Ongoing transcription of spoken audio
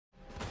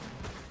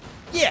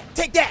Yeah,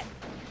 take that!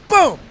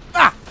 Boom!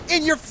 Ah!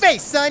 In your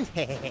face, son!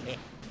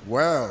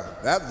 Well,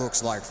 that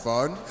looks like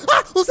fun.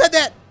 Ah! Who said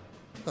that?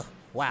 Oh,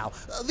 wow,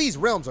 these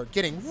realms are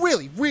getting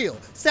really real.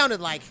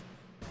 Sounded like...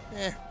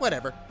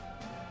 whatever.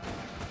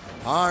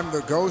 I'm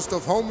the ghost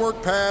of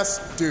homework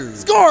past due.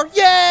 Score!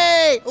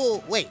 Yay!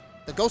 Oh, wait.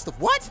 The ghost of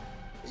what?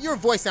 Your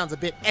voice sounds a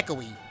bit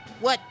echoey.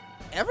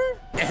 Whatever?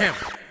 Ahem.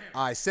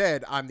 I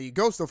said I'm the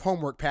ghost of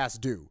homework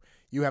past due.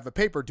 You have a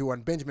paper due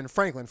on Benjamin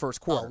Franklin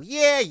first quarter. Oh,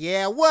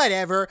 yeah,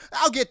 whatever.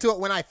 I'll get to it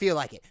when I feel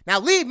like it. Now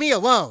leave me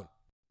alone.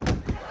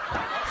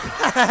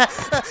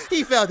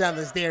 He fell down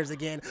the stairs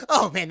again.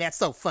 Oh, man, that's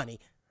so funny.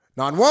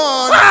 Non-1,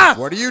 Ah!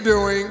 What are you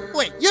doing?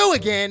 Wait, you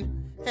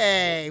again?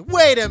 Hey,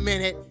 wait a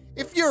minute.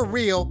 If you're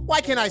real,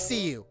 why can't I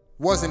see you?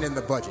 Wasn't in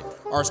the budget.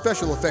 Our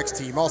special effects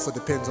team also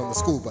depends on the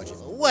school budget.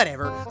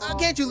 Whatever.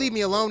 Can't you leave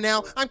me alone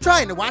now? I'm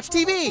trying to watch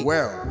TV.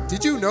 Well,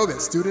 did you know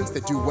that students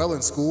that do well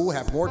in school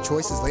have more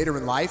choices later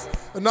in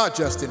life? Not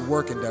just in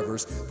work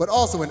endeavors, but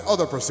also in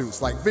other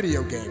pursuits like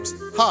video games,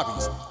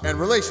 hobbies, and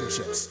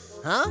relationships.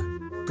 Huh?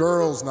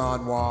 Girls,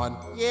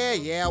 Non-1.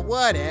 Yeah,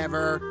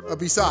 whatever.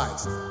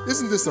 Besides,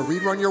 isn't this a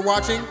rerun you're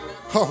watching?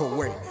 Oh,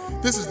 wait.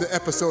 This is the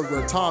episode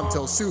where Tom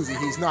tells Susie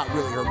he's not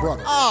really her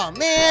brother. Oh,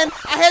 man.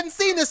 I hadn't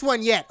seen this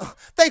one yet.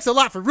 Thanks a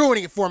lot for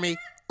ruining it for me.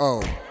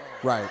 Oh,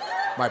 right.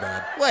 My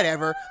bad.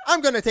 Whatever.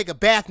 I'm gonna take a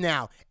bath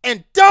now.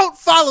 And don't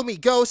follow me,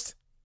 ghost.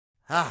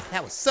 Ah,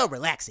 that was so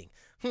relaxing.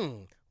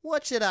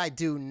 What should I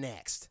do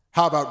next?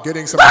 How about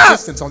getting some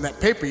assistance on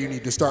that paper you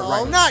need to start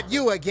writing? Oh, not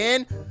you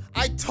again.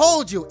 I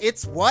told you,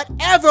 it's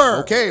whatever.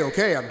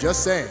 Okay, I'm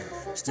just saying.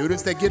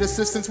 Students that get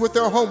assistance with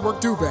their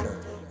homework do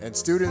better. And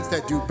students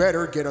that do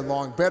better get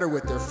along better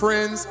with their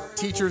friends,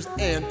 teachers,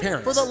 and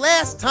parents. For the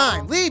last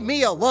time, leave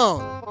me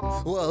alone.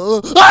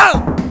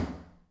 Ah!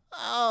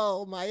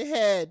 Oh, my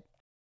head.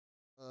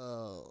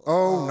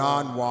 Oh,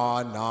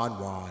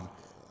 Non-1.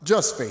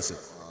 Just face it.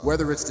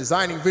 Whether it's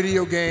designing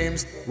video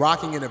games,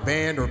 rocking in a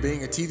band, or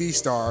being a TV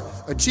star,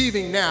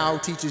 achieving now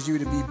teaches you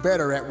to be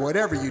better at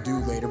whatever you do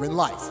later in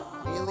life.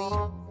 Really?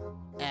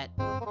 At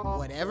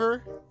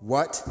whatever?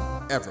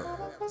 Whatever.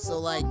 So,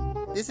 like,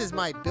 this is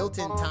my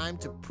built-in time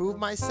to prove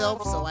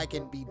myself so I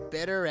can be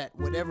better at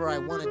whatever I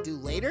want to do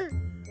later?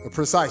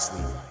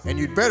 Precisely. And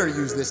you'd better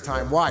use this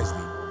time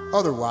wisely.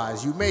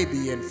 Otherwise, you may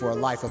be in for a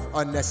life of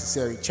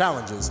unnecessary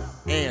challenges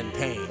and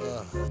pain.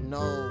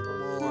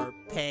 No more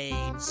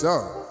pain.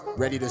 So,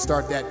 ready to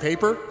start that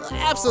paper?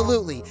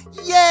 Absolutely.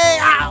 Yay!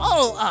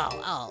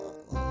 Oh.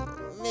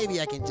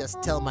 Maybe I can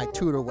just tell my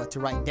tutor what to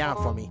write down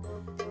for me.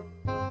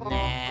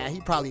 Nah,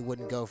 he probably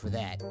wouldn't go for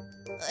that.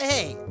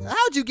 Hey,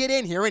 how'd you get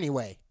in here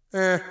anyway?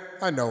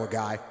 I know a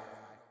guy.